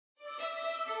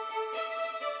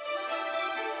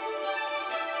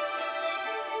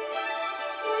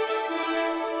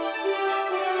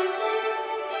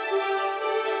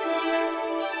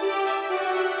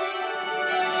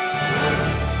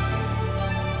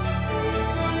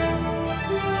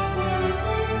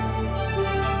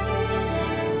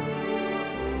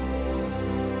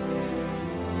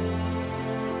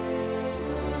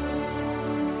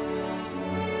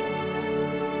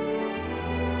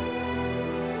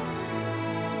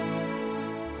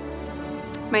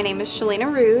My name is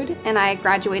Shalina Rude, and I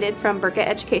graduated from Burkett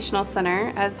Educational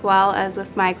Center, as well as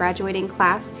with my graduating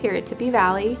class here at Tippy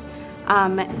Valley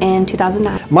in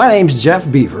 2009. My name's Jeff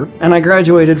Beaver, and I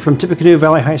graduated from Tippecanoe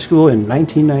Valley High School in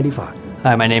 1995.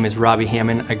 Hi, my name is Robbie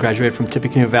Hammond. I graduated from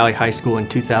Tippecanoe Valley High School in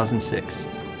 2006.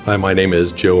 Hi, my name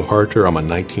is Joe Harter. I'm a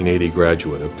 1980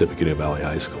 graduate of Tippecanoe Valley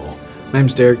High School. My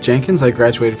name's Derek Jenkins. I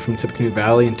graduated from Tippecanoe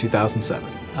Valley in 2007.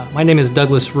 My name is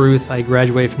Douglas Ruth. I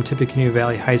graduated from Tippecanoe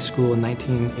Valley High School in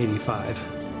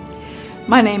 1985.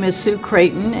 My name is Sue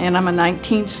Creighton, and I'm a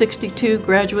 1962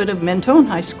 graduate of Mentone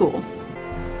High School.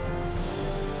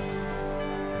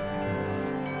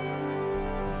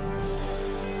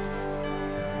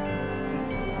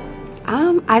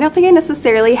 I don't think I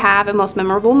necessarily have a most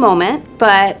memorable moment,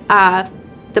 but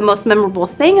the most memorable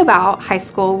thing about high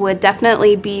school would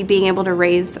definitely be being able to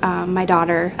raise my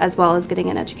daughter as well as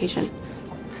getting an education.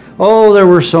 Oh, there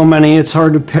were so many, it's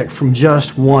hard to pick from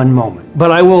just one moment.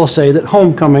 But I will say that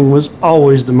homecoming was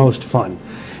always the most fun.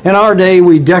 In our day,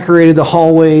 we decorated the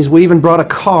hallways. We even brought a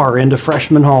car into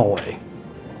freshman hallway.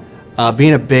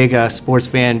 Being a big sports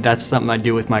fan, that's something I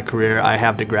do with my career. I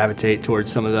have to gravitate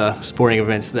towards some of the sporting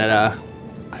events that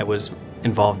I was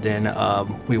involved in.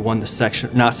 We won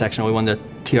the we won the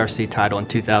TRC title in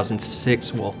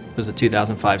 2006. Well, it was the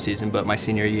 2005 season, but my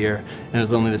senior year. And it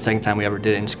was only the second time we ever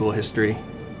did it in school history.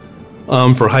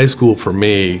 For high school, for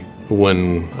me,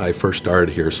 when I first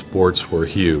started here, sports were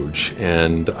huge.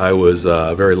 And I was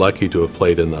very lucky to have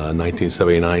played in the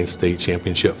 1979 state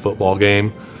championship football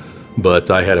game.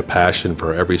 But I had a passion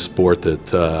for every sport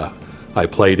that I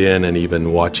played in, and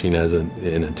even watching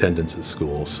in attendance at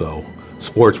school. So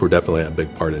sports were definitely a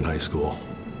big part in high school.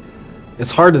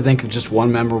 It's hard to think of just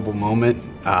one memorable moment.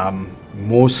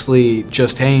 Mostly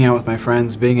just hanging out with my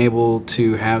friends, being able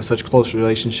to have such close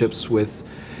relationships with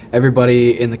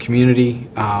everybody in the community.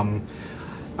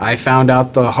 I found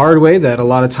out the hard way that a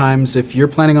lot of times if you're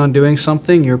planning on doing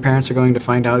something, your parents are going to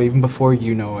find out even before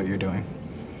you know what you're doing.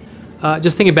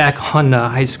 Just thinking back on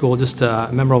high school, just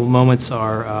memorable moments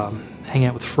are hanging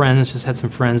out with friends. Just had some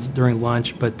friends during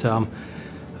lunch, but I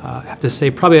have to say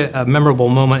probably a memorable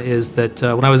moment is that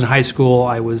when I was in high school,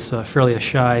 I was fairly a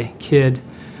shy kid.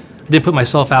 I did put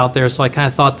myself out there, so I kind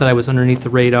of thought that I was underneath the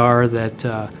radar,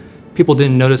 that people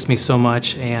didn't notice me so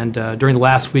much. And during the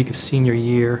last week of senior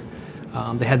year,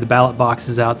 they had the ballot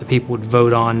boxes out that people would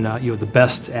vote on, the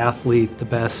best athlete, the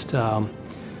best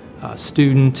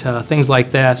student, things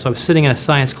like that. So I was sitting in a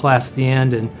science class at the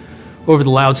end, and over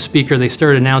the loudspeaker they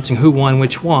started announcing who won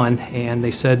which one, and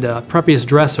they said preppiest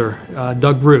dresser,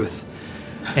 Doug Ruth.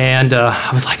 And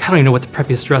I was like, I don't even know what the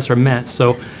preppiest dresser meant.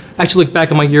 So I actually looked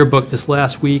back at my yearbook this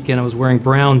last week, and I was wearing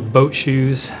brown boat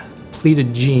shoes,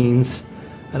 pleated jeans,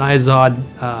 an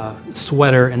Izod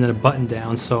sweater, and then a button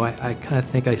down. So I kind of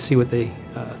think I see what they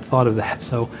thought of that.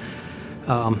 So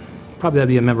probably that'd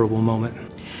be a memorable moment.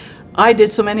 I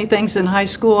did so many things in high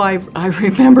school, I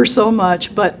remember so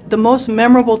much, but the most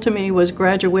memorable to me was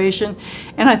graduation,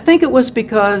 and I think it was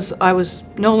because I was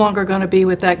no longer going to be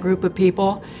with that group of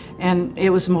people, and it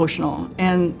was emotional,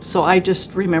 and so I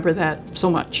just remember that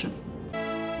so much.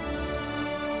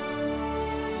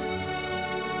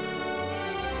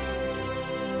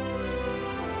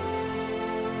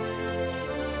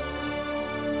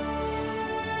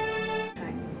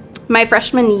 My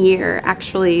freshman year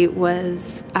actually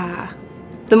was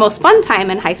the most fun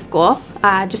time in high school.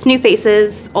 Just new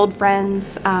faces, old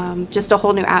friends, just a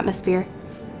whole new atmosphere.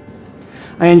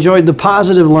 I enjoyed the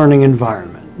positive learning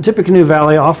environment. Tippecanoe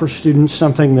Valley offers students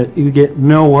something that you get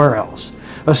nowhere else,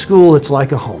 a school that's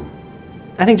like a home.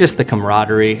 I think just the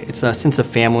camaraderie. It's a sense of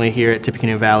family here at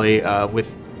Tippecanoe Valley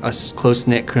with a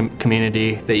close-knit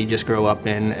community that you just grow up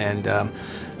in. And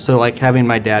so like having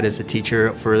my dad as a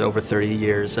teacher for over 30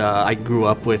 years, I grew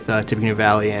up with Tippecanoe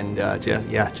Valley, and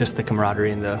just the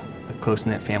camaraderie and the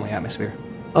close-knit family atmosphere.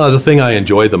 The thing I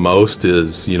enjoy the most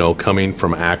is, coming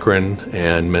from Akron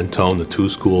and Mentone, the two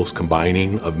schools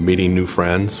combining, of meeting new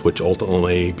friends, which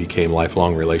ultimately became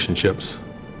lifelong relationships.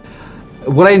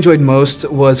 What I enjoyed most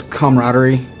was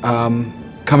camaraderie,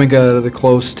 coming together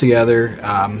close together.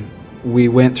 We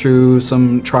went through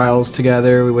some trials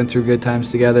together, we went through good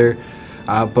times together.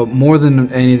 But more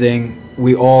than anything,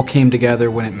 we all came together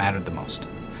when it mattered the most.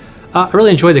 I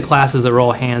really enjoyed the classes that were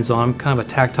all hands-on. I'm kind of a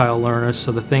tactile learner,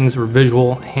 so the things were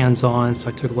visual, hands-on, so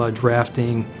I took a lot of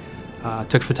drafting,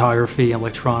 took photography,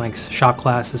 electronics, shop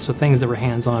classes, so things that were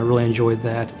hands-on. I really enjoyed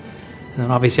that. And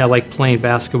then obviously I liked playing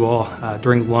basketball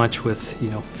during lunch with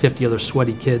 50 other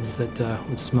sweaty kids that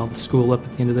would smell the school up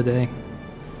at the end of the day.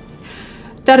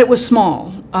 That it was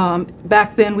small.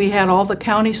 Back then we had all the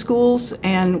county schools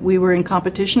and we were in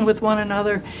competition with one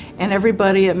another, and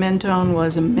everybody at Mentone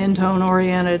was Mentone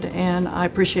oriented, and I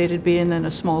appreciated being in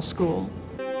a small school.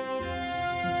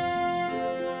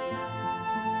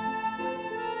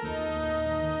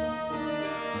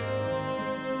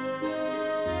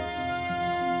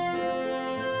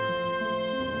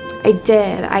 I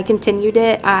did. I continued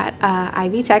it at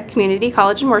Ivy Tech Community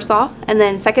College in Warsaw, and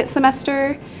then second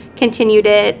semester continued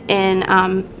it in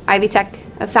Ivy Tech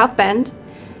of South Bend,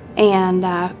 and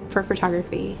for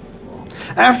photography.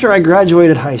 After I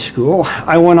graduated high school,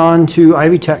 I went on to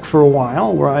Ivy Tech for a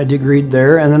while, where I degreed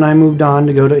there, and then I moved on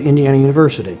to go to Indiana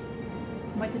University.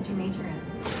 What did you major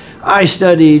in? I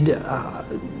studied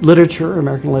literature,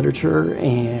 American literature,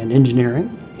 and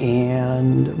engineering,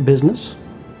 and business,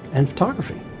 and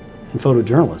photography, and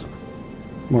photojournalism,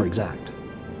 more exact.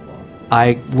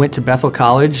 I went to Bethel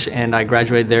College and I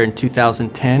graduated there in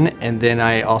 2010, and then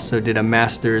I also did a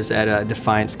master's at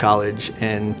Defiance College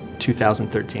in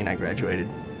 2013. I graduated.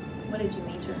 What did you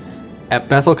major in? At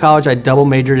Bethel College, I double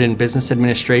majored in business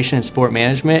administration and sport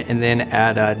management, and then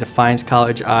at Defiance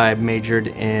College, I majored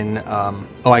in,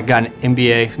 I got an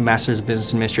MBA, Master's of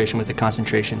Business Administration with a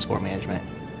concentration in sport management.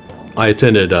 I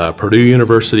attended Purdue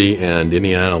University and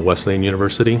Indiana Wesleyan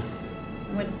University.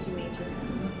 What did you major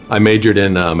in? I majored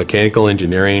in mechanical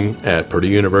engineering at Purdue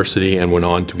University and went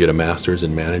on to get a master's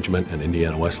in management at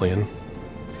Indiana Wesleyan.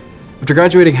 After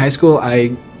graduating high school,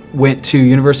 I went to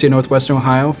University of Northwestern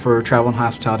Ohio for travel and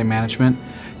hospitality management,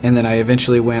 and then I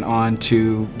eventually went on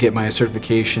to get my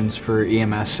certifications for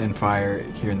EMS and fire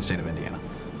here in the state of Indiana.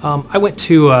 I went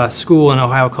to a school in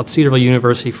Ohio called Cedarville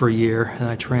University for a year, and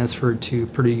I transferred to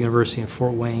Purdue University in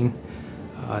Fort Wayne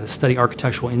to study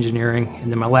architectural engineering.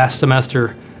 And then my last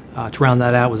semester, to round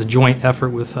that out, was a joint effort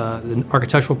with the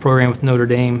architectural program with Notre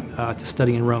Dame to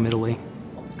study in Rome, Italy.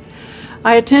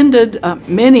 I attended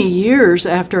many years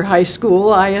after high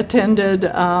school. I attended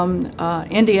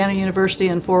Indiana University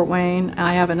in Fort Wayne.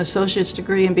 I have an associate's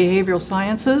degree in behavioral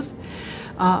sciences.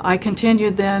 I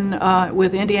continued then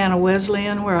with Indiana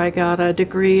Wesleyan, where I got a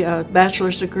degree, a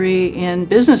bachelor's degree in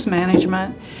business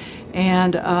management.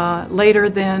 And later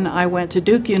then I went to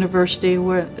Duke University,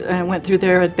 where I went through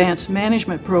their advanced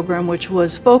management program, which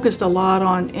was focused a lot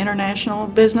on international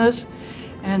business.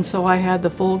 And so I had the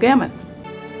full gamut.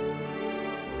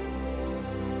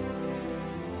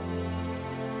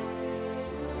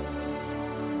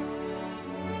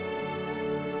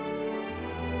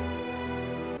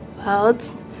 Well,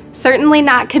 it's certainly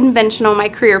not conventional, my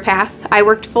career path. I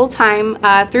worked full-time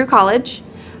through college.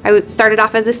 I started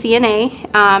off as a CNA,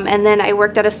 and then I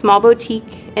worked at a small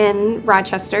boutique in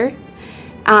Rochester.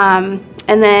 And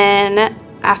then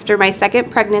after my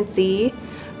second pregnancy,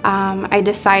 I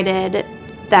decided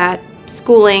that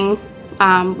schooling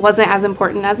wasn't as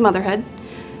important as motherhood.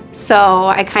 So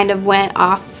I kind of went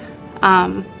off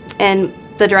in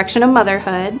the direction of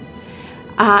motherhood.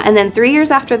 And then 3 years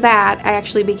after that, I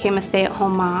actually became a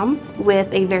stay-at-home mom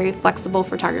with a very flexible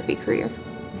photography career.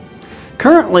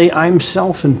 Currently, I'm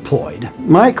self-employed.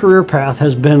 My career path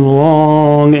has been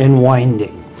long and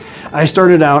winding. I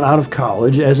started out of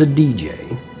college as a DJ,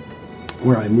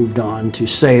 where I moved on to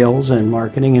sales and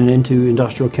marketing and into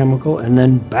industrial chemical, and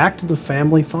then back to the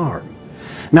family farm.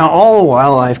 Now, all the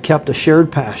while, I've kept a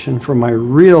shared passion for my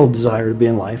real desire to be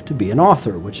in life, to be an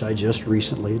author, which I just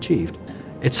recently achieved.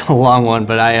 It's a long one,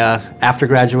 but after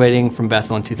graduating from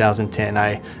Bethel in 2010,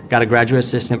 I got a graduate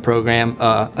assistant program,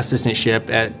 assistantship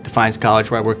at Defiance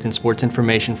College, where I worked in sports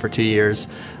information for 2 years.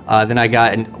 Then I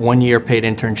got a 1-year paid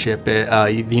internship at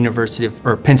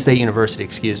the Penn State University,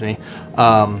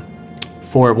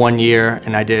 for 1 year,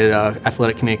 and I did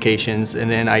athletic communications.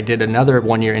 And then I did another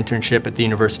 1-year internship at the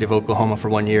University of Oklahoma for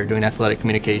 1 year doing athletic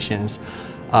communications.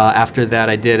 After that,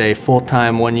 I did a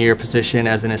full-time 1-year position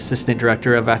as an assistant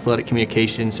director of athletic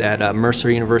communications at Mercer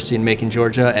University in Macon,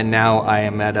 Georgia, and now I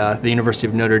am at the University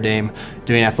of Notre Dame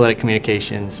doing athletic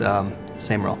communications,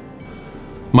 same role.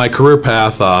 My career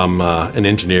path, I'm an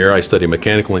engineer. I studied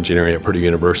mechanical engineering at Purdue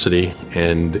University,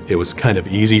 and it was kind of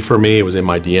easy for me. It was in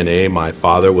my DNA. My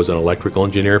father was an electrical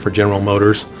engineer for General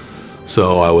Motors,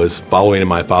 so I was following in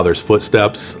my father's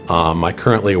footsteps. I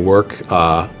currently work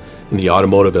in the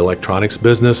automotive electronics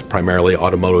business, primarily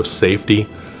automotive safety.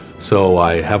 So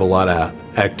I have a lot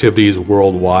of activities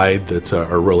worldwide that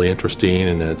are really interesting,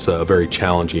 and it's a very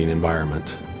challenging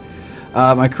environment.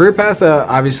 My career path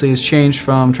obviously has changed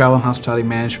from travel and hospitality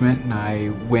management, and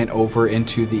I went over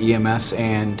into the EMS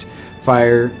and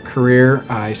fire career.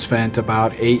 I spent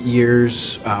about 8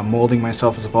 years molding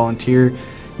myself as a volunteer,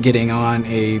 getting on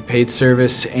a paid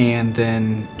service, and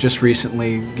then just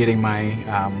recently getting my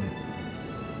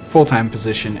full-time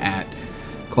position at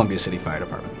Columbia City Fire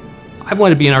Department. I've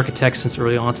wanted to be an architect since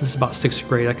early on, since about 6th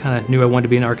grade. I kind of knew I wanted to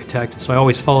be an architect, so I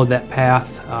always followed that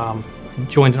path.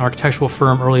 Joined an architectural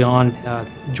firm early on,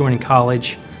 joining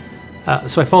college.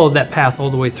 So I followed that path all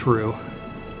the way through.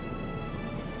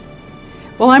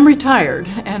 Well, I'm retired,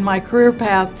 and my career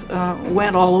path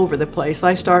went all over the place.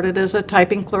 I started as a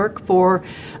typing clerk for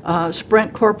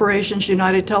Sprint Corporation's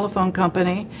United Telephone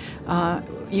Company.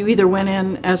 You either went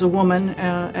in as a woman,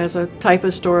 as a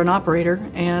typist or an operator,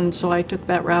 and so I took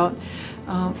that route.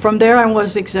 From there, I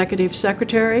was executive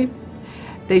secretary.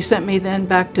 They sent me then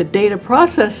back to data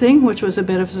processing, which was a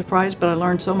bit of a surprise, but I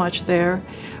learned so much there.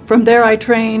 From there, I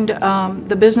trained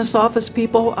the business office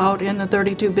people out in the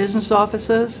 32 business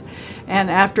offices. And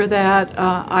after that,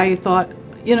 I thought,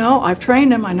 you know, I've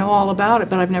trained them, I know all about it,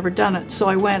 but I've never done it. So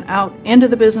I went out into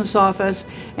the business office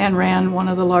and ran one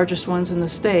of the largest ones in the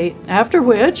state. After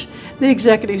which, the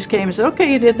executives came and said,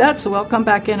 okay, you did that, so I'll come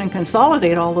back in and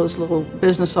consolidate all those little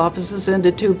business offices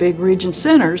into 2 big region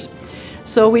centers.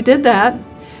 So we did that.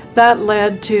 That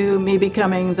led to me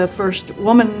becoming the first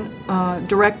woman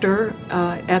director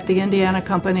at the Indiana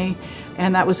company,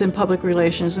 and that was in public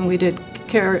relations. And we did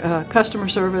customer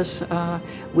service,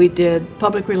 we did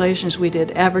public relations, we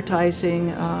did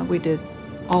advertising, we did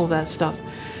all of that stuff.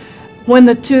 When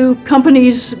the 2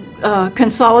 companies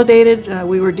consolidated,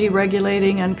 we were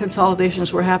deregulating and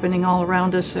consolidations were happening all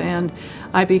around us, and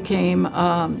I became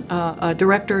a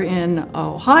director in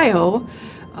Ohio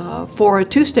for a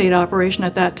 2-state operation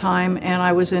at that time, and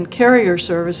I was in carrier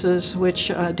services,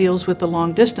 which deals with the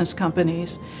long distance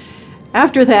companies.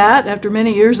 After that, after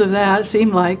many years of that, it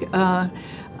seemed like,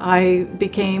 I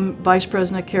became vice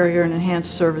president of carrier and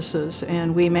enhanced services,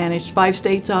 and we managed 5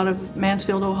 states out of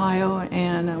Mansfield, Ohio,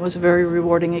 and it was a very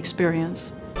rewarding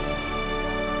experience.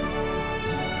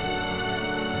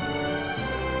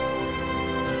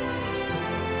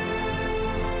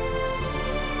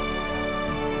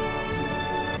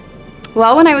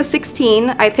 Well, when I was 16,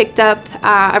 I picked up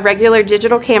a regular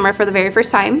digital camera for the very first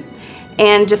time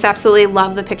and just absolutely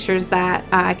loved the pictures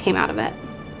that came out of it.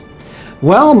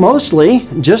 Well, mostly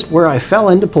just where I fell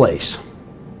into place,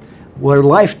 where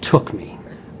life took me.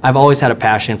 I've always had a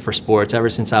passion for sports. Ever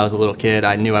since I was a little kid,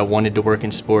 I knew I wanted to work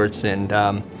in sports,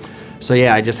 and so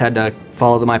yeah, I just had to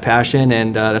follow my passion,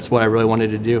 and that's what I really wanted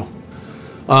to do.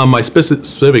 My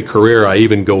specific career, I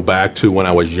even go back to when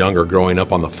I was younger, growing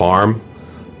up on the farm.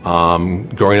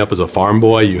 Growing up as a farm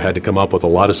boy, you had to come up with a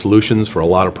lot of solutions for a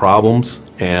lot of problems,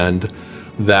 and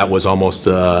that was almost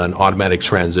an automatic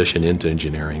transition into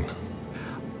engineering.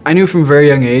 I knew from a very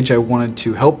young age I wanted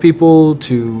to help people,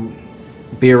 to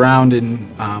be around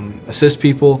and assist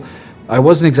people. I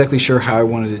wasn't exactly sure how I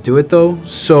wanted to do it though,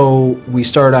 so we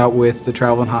started out with the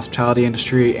travel and hospitality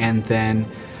industry, and then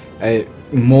I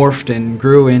morphed and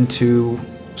grew into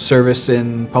service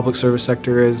in public service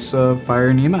sector as fire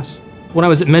and EMS. When I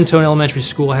was at Mentone Elementary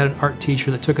School, I had an art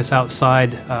teacher that took us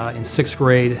outside in 6th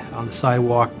grade on the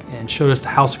sidewalk and showed us the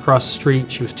house across the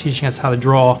street. She was teaching us how to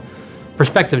draw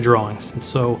perspective drawings. And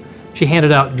so she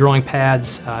handed out drawing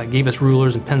pads, gave us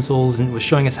rulers and pencils, and was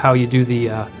showing us how you do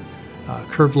the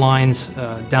curved lines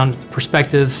down to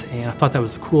perspectives. And I thought that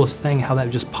was the coolest thing, how that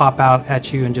would just pop out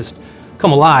at you and just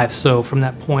come alive. So from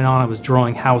that point on, I was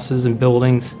drawing houses and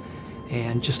buildings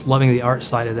and just loving the art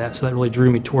side of that. So that really drew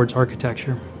me towards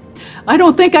architecture. I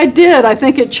don't think I did. I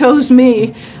think it chose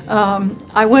me.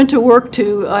 I went to work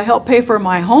to help pay for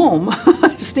my home.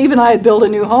 Steve and I had built a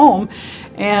new home,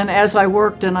 and as I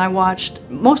worked and I watched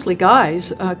mostly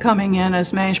guys coming in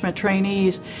as management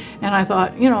trainees, and I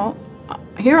thought, you know,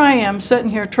 here I am sitting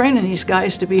here training these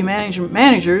guys to be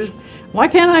managers. Why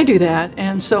can't I do that?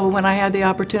 And so when I had the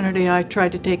opportunity, I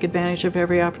tried to take advantage of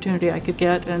every opportunity I could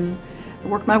get and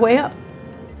work my way up.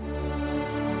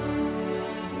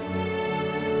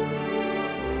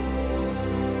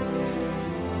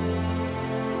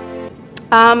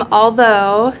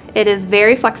 Although it is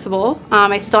very flexible,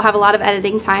 I still have a lot of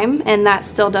editing time, and that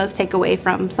still does take away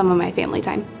from some of my family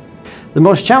time. The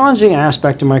most challenging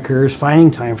aspect of my career is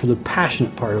finding time for the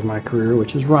passionate part of my career,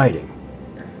 which is writing.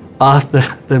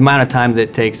 The amount of time that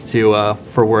it takes to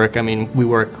for work, I mean, we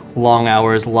work long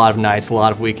hours, a lot of nights, a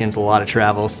lot of weekends, a lot of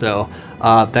travel, so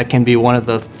that can be one of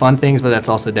the fun things, but that's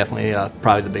also definitely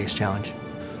probably the biggest challenge.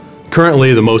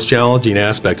 Currently, the most challenging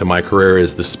aspect of my career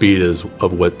is the speed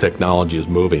of what technology is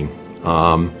moving.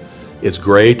 It's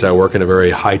great. I work in a very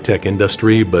high-tech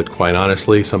industry, but quite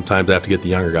honestly, sometimes I have to get the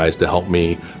younger guys to help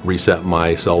me reset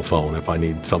my cell phone if I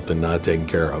need something taken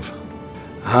care of.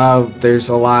 There's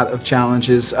a lot of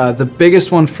challenges. The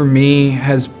biggest one for me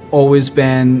has always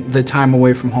been the time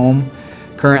away from home.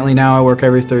 Currently now I work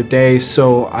every third day,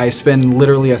 so I spend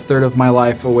literally a third of my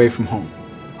life away from home.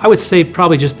 I would say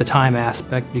probably just the time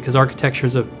aspect, because architecture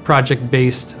is a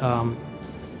project-based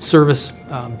service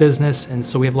business, and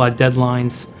so we have a lot of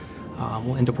deadlines.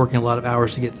 We'll end up working a lot of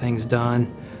hours to get things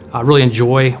done. I really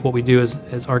enjoy what we do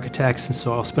as architects, and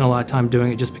so I'll spend a lot of time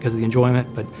doing it just because of the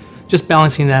enjoyment, but just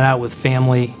balancing that out with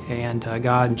family and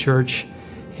God and church,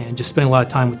 and just spending a lot of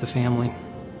time with the family.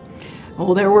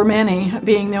 Oh, there were many,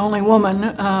 being the only woman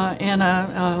and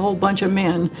a whole bunch of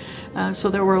men. So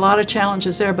there were a lot of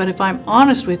challenges there. But if I'm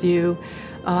honest with you,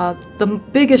 the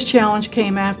biggest challenge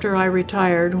came after I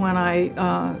retired, when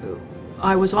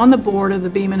I was on the board of the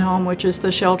Beeman Home, which is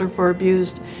the shelter for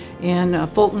abused in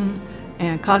Fulton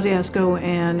and Kosciuszko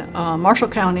and Marshall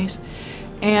counties.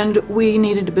 And we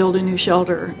needed to build a new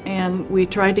shelter. And we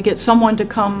tried to get someone to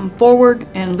come forward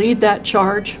and lead that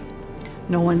charge.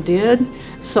 No one did.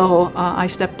 So I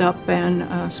stepped up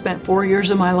and spent 4 years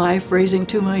of my life raising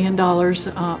 $2 million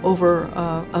over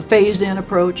a phased-in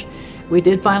approach. We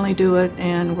did finally do it,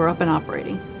 and we're up and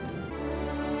operating.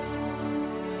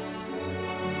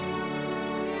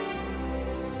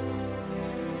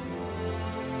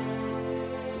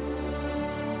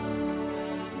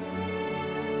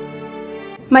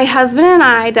 My husband and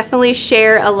I definitely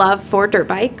share a love for dirt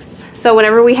bikes. So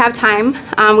whenever we have time,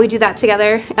 we do that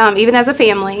together. Even as a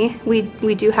family,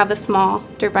 we do have a small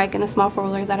dirt bike and a small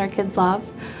four-wheeler that our kids love.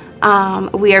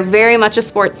 We are very much a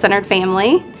sports-centered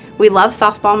family. We love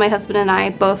softball. My husband and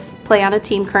I both play on a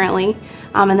team currently.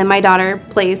 And then my daughter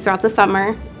plays throughout the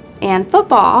summer. And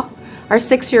football, our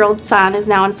 6-year-old son is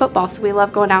now in football, so we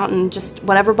love going out and just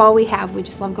whatever ball we have, we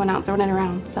just love going out and throwing it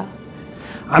around. So.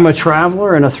 I'm a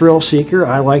traveler and a thrill seeker.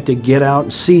 I like to get out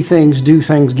and see things, do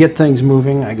things, get things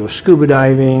moving. I go scuba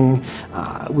diving,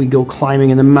 we go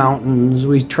climbing in the mountains,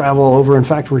 we travel over. In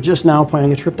fact, we're just now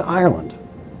planning a trip to Ireland.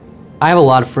 I have a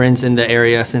lot of friends in the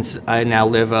area since I now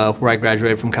live where I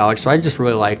graduated from college, so I just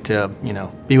really like to,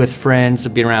 be with friends,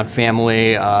 be around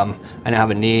family. I now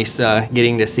have a niece.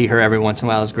 Getting to see her every once in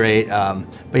a while is great. But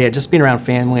yeah, just being around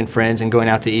family and friends and going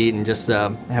out to eat and just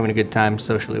having a good time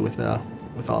socially with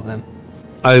all of them.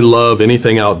 I love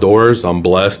anything outdoors. I'm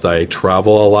blessed. I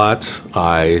travel a lot.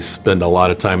 I spend a lot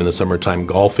of time in the summertime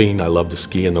golfing. I love to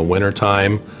ski in the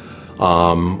wintertime.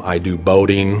 I do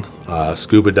boating,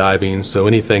 scuba diving, so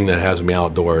anything that has me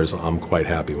outdoors, I'm quite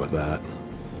happy with that.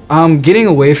 Getting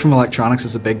away from electronics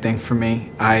is a big thing for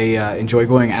me. I enjoy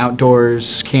going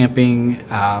outdoors, camping,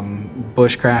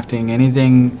 bushcrafting,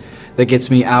 anything that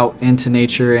gets me out into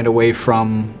nature and away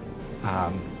from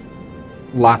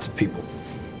lots of people.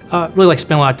 Really like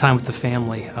spending a lot of time with the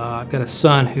family. I've got a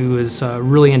son who is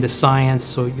really into science,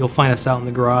 so you'll find us out in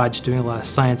the garage doing a lot of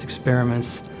science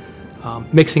experiments,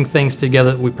 mixing things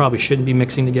together that we probably shouldn't be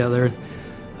mixing together.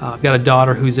 I've got a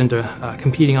daughter who's into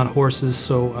competing on horses,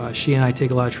 so she and I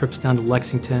take a lot of trips down to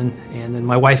Lexington. And then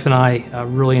my wife and I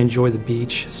really enjoy the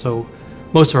beach, so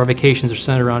most of our vacations are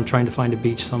centered around trying to find a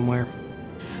beach somewhere.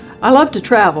 I love to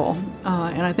travel,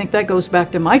 and I think that goes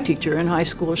back to my teacher in high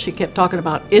school. She kept talking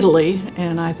about Italy,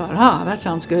 and I thought, that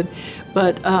sounds good.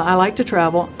 But I like to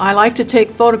travel. I like to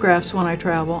take photographs when I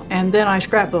travel, and then I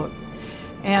scrapbook.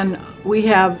 And we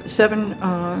have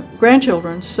 7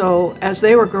 grandchildren, so as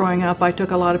they were growing up, I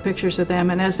took a lot of pictures of them.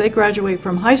 And as they graduate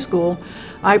from high school,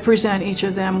 I present each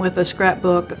of them with a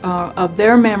scrapbook of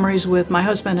their memories with my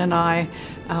husband and I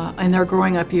in their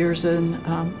growing up years, and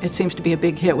it seems to be a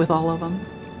big hit with all of them.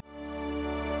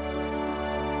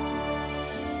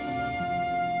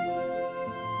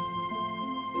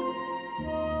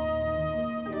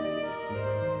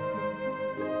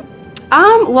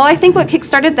 Well, I think what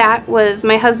kickstarted that was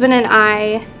my husband and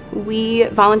I, we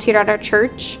volunteered at our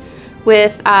church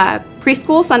with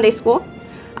preschool, Sunday school.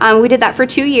 We did that for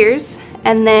 2 years,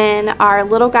 and then our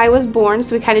little guy was born,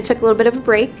 so we kind of took a little bit of a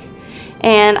break.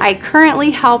 And I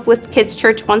currently help with kids'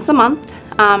 church once a month.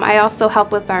 I also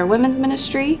help with our women's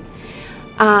ministry.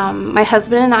 My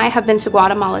husband and I have been to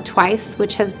Guatemala twice,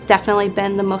 which has definitely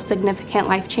been the most significant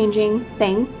life-changing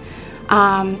thing.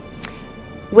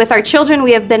 With our children,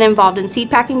 we have been involved in seed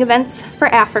packing events for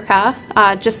Africa,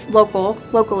 just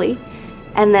locally.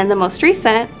 And then the most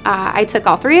recent, I took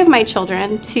all 3 of my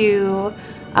children to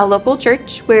a local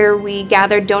church where we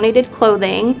gathered donated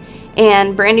clothing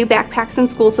and brand new backpacks and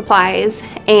school supplies,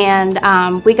 and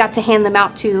we got to hand them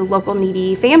out to local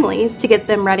needy families to get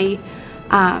them ready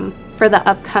for the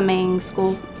upcoming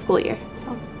school year.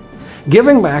 So.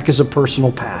 Giving back is a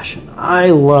personal passion.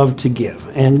 I love to give,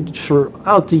 and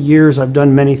throughout the years I've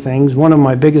done many things. One of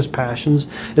my biggest passions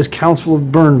is counsel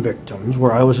of burn victims,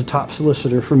 where I was a top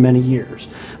solicitor for many years.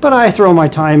 But I throw my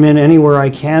time in anywhere I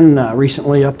can,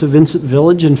 recently up to Vincent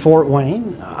Village in Fort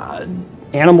Wayne,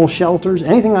 animal shelters,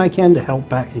 anything I can to help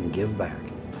back and give back.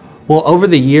 Well, over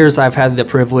the years, I've had the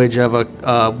privilege of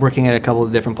working at a couple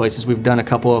of different places. We've done a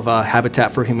couple of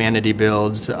Habitat for Humanity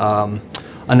builds.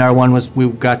 Another one was we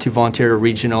got to volunteer at a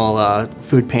regional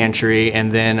food pantry, and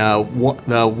then one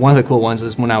of the cool ones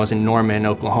was when I was in Norman,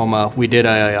 Oklahoma. We did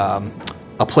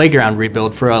a playground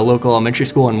rebuild for a local elementary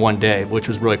school in one day, which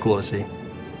was really cool to see.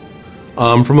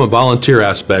 From a volunteer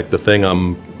aspect, the thing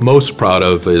I'm most proud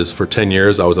of is for 10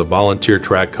 years I was a volunteer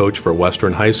track coach for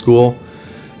Western High School.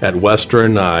 At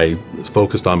Western, I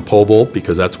focused on pole vault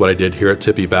because that's what I did here at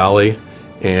Tippy Valley.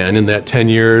 And in that 10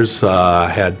 years, I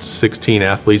had 16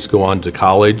 athletes go on to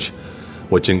college,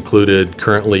 which included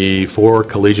currently 4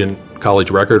 collegiate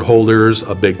college record holders,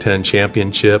 a Big Ten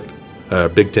championship,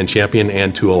 Big Ten champion,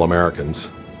 and 2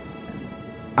 All-Americans.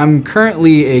 I'm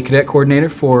currently a cadet coordinator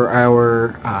for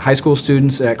our high school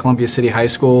students at Columbia City High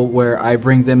School, where I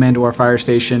bring them into our fire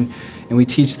station and we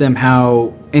teach them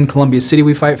how in Columbia City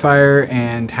we fight fire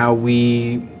and how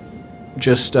we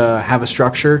just have a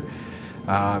structure.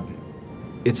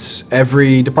 It's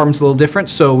every department's a little different,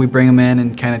 so we bring them in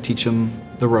and kind of teach them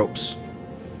the ropes.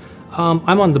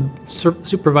 I'm on the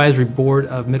supervisory board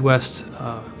of Midwest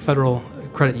Federal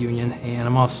Credit Union, and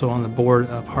I'm also on the board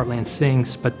of Heartland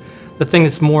Sings. But the thing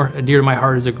that's more dear to my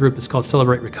heart as a group is called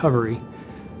Celebrate Recovery,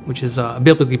 which is a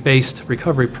biblically based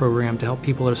recovery program to help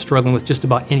people that are struggling with just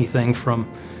about anything, from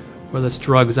whether it's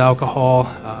drugs, alcohol,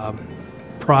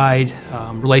 pride,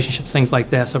 relationships, things like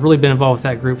that. So I've really been involved with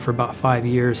that group for about 5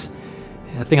 years.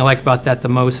 And the thing I like about that the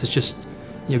most is just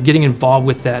getting involved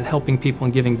with that and helping people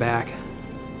and giving back.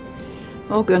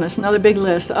 Oh goodness, another big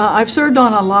list. I've served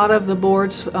on a lot of the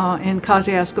boards in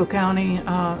Kosciuszko County,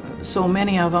 so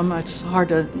many of them, it's hard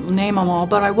to name them all,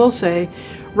 but I will say,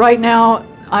 right now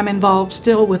I'm involved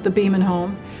still with the Beeman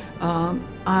Home.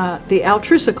 The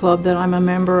Altrusa Club that I'm a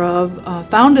member of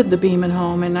founded the Beeman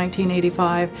Home in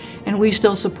 1985, and we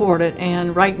still support it.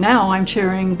 And right now I'm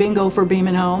chairing Bingo for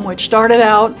Beeman Home, which started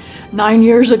out 9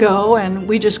 years ago, and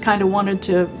we just kind of wanted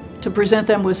to present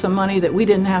them with some money that we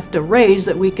didn't have to raise,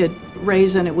 that we could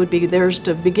raise and it would be theirs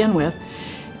to begin with.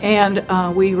 And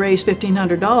we raised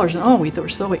 $1,500, and oh, we were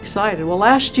so excited. Well,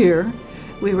 last year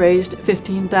we raised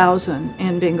 $15,000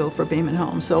 in Bingo for Beeman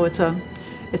Home. So it's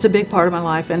a big part of my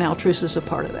life, and Altrusa is a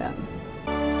part of that.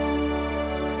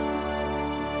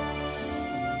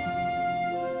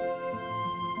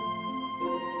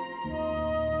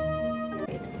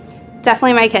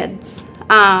 Definitely my kids.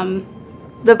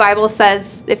 The Bible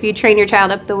says if you train your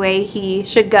child up the way he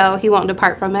should go, he won't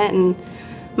depart from it. And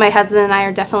my husband and I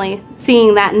are definitely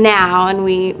seeing that now, and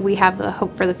we have the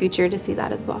hope for the future to see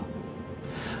that as well.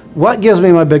 What gives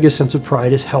me my biggest sense of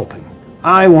pride is helping.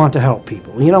 I want to help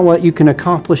people. You know what? You can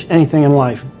accomplish anything in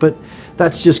life, but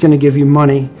that's just going to give you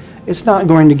money. It's not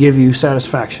going to give you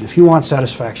satisfaction. If you want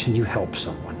satisfaction, you help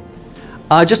someone.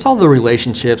 Just all the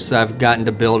relationships I've gotten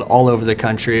to build all over the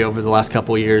country over the last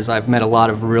couple of years. I've met a lot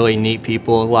of really neat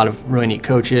people, a lot of really neat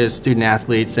coaches, student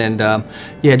athletes, and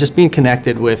yeah, just being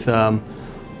connected with,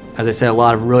 as I said, a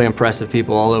lot of really impressive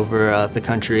people all over the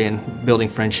country and building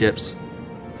friendships.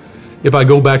 If I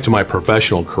go back to my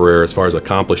professional career as far as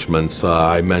accomplishments,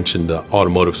 I mentioned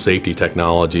automotive safety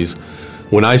technologies.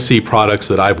 When I see products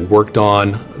that I've worked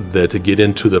on that to get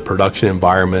into the production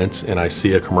environments, and I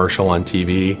see a commercial on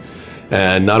TV,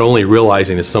 and not only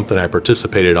realizing it's something I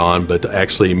participated on, but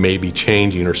actually maybe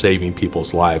changing or saving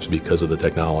people's lives because of the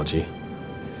technology.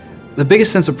 The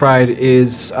biggest sense of pride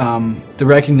is the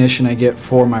recognition I get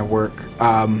for my work.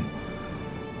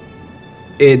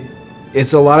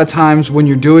 It's a lot of times when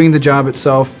you're doing the job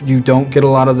itself, you don't get a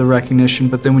lot of the recognition,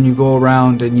 but then when you go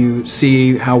around and you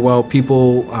see how well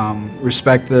people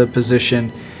respect the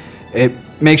position, it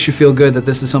makes you feel good that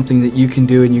this is something that you can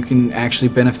do and you can actually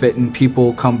benefit, and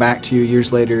people come back to you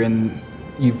years later and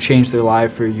you've changed their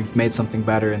life or you've made something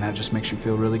better, and that just makes you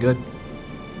feel really good.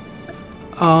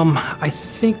 I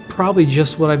think probably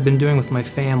just what I've been doing with my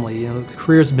family. The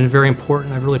career has been very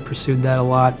important. I've really pursued that a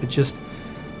lot, but just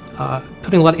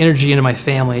putting a lot of energy into my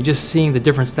family, just seeing the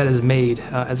difference that has made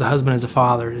as a husband, as a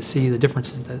father, to see the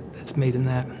differences that's made in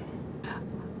that.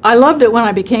 I loved it when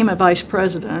I became a vice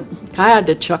president. I had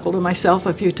to chuckle to myself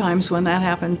a few times when that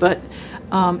happened, but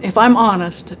if I'm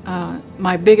honest,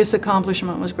 my biggest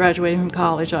accomplishment was graduating from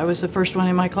college. I was the first one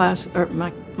in my class, or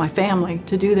my family,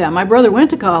 to do that. My brother went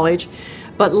to college,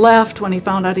 but left when he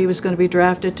found out he was going to be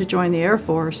drafted to join the Air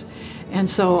Force. And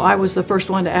so I was the first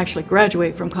one to actually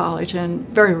graduate from college, and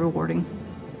very rewarding.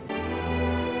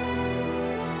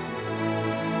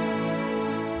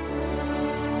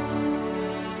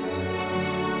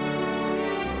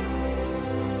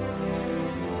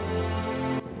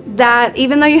 That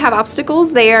even though you have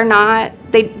obstacles, they are not,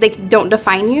 they don't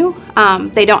define you.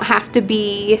 They don't have to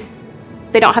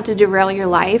derail your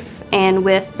life, and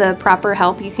with the proper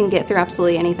help, you can get through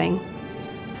absolutely anything.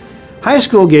 High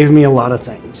school gave me a lot of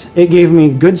things. It gave me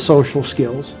good social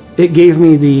skills. It gave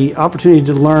me the opportunity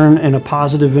to learn in a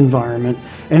positive environment,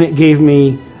 and it gave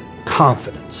me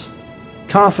confidence.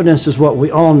 Confidence is what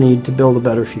we all need to build a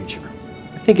better future.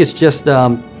 I think it's just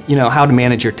you know, how to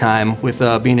manage your time with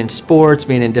being in sports,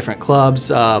 being in different clubs,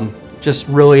 just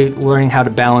really learning how to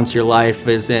balance your life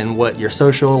as in what your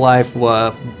social life,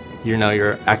 you know,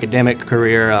 your academic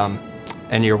career,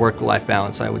 and your work-life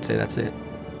balance. I would say that's it.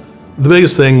 The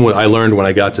biggest thing I learned when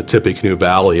I got to Tippecanoe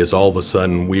Valley is all of a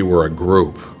sudden we were a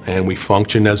group, and we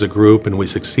functioned as a group, and we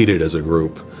succeeded as a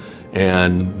group.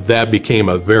 And that became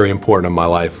a very important in my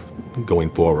life going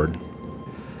forward.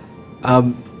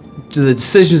 The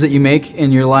decisions that you make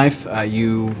in your life,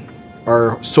 you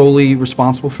are solely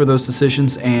responsible for those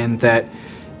decisions, and that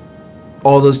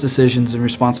all those decisions and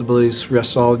responsibilities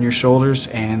rest all on your shoulders,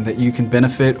 and that you can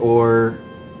benefit or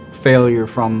failure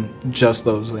from just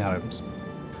those items.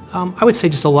 I would say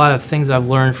just a lot of things that I've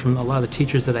learned from a lot of the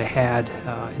teachers that I had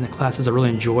in the classes I really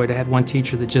enjoyed. I had one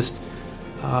teacher that just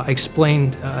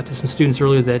explained to some students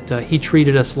earlier that he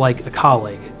treated us like a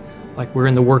colleague, like we're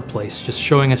in the workplace, just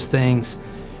showing us things,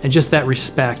 and just that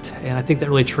respect. And I think that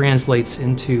really translates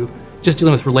into just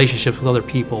dealing with relationships with other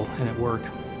people and at work.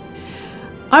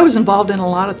 I was involved in a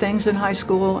lot of things in high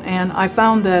school, and I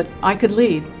found that I could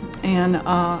lead, and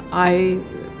I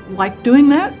liked doing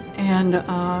that, and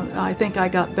I think I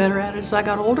got better at it as I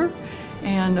got older,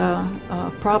 and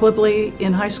probably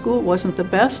in high school wasn't the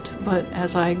best, but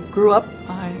as I grew up,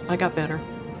 I got better.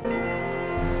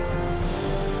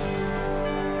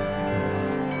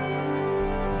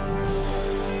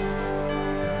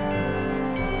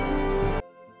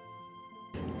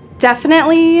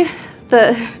 Definitely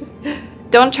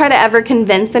don't try to ever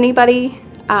convince anybody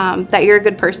that you're a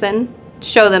good person.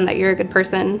 Show them that you're a good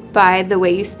person by the way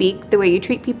you speak, the way you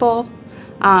treat people,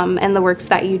 and the works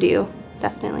that you do,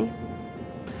 definitely.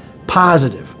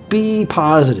 Positive. Be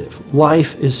positive.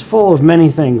 Life is full of many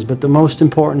things, but the most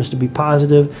important is to be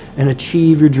positive and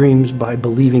achieve your dreams by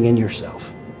believing in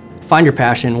yourself. Find your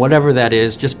passion, whatever that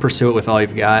is, just pursue it with all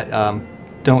you've got.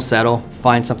 Don't settle.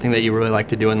 Find something that you really like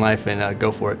to do in life and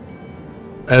go for it.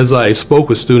 As I spoke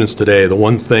with students today, the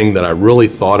one thing that I really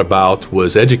thought about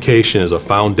was education is a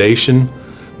foundation,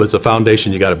 but it's a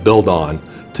foundation you got to build on.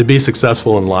 To be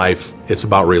successful in life, it's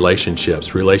about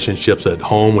relationships. Relationships at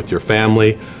home with your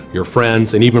family, your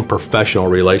friends, and even professional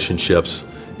relationships.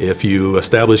 If you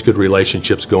establish good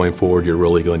relationships going forward, you're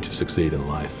really going to succeed in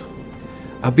life.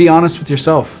 Be honest with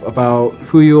yourself about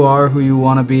who you are, who you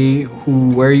want to be,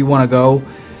 where you want to go.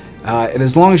 And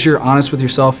as long as you're honest with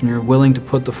yourself and you're willing to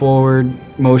put the forward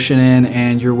motion in,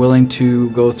 and you're willing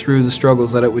to go through the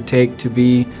struggles that it would take to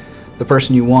be the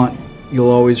person you want,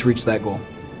 you'll always reach that goal.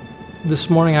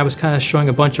 This morning I was kind of showing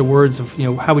a bunch of words of, you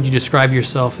know, how would you describe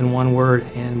yourself in one word,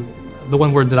 and the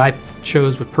one word that I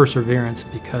chose was perseverance,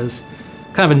 because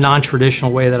kind of a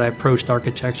non-traditional way that I approached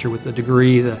architecture with the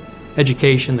degree, the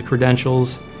education, the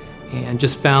credentials, and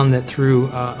just found that through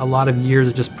a lot of years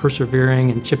of just persevering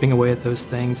and chipping away at those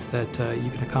things that you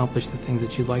can accomplish the things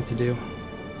that you'd like to do.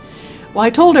 Well, I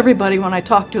told everybody when I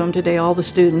talked to them today, all the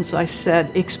students, I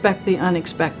said, expect the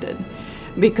unexpected.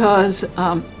 Because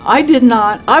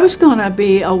I was going to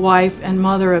be a wife and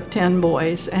mother of 10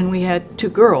 boys, and we had 2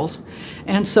 girls.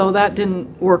 And so that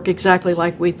didn't work exactly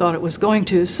like we thought it was going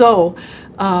to. So,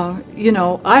 you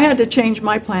know, I had to change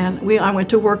my plan. I went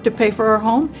to work to pay for our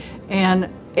home, and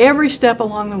every step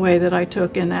along the way that I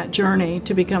took in that journey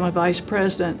to become a vice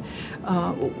president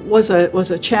was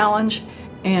a challenge,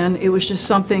 and it was just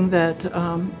something that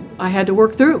I had to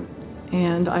work through,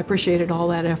 and I appreciated all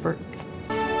that effort.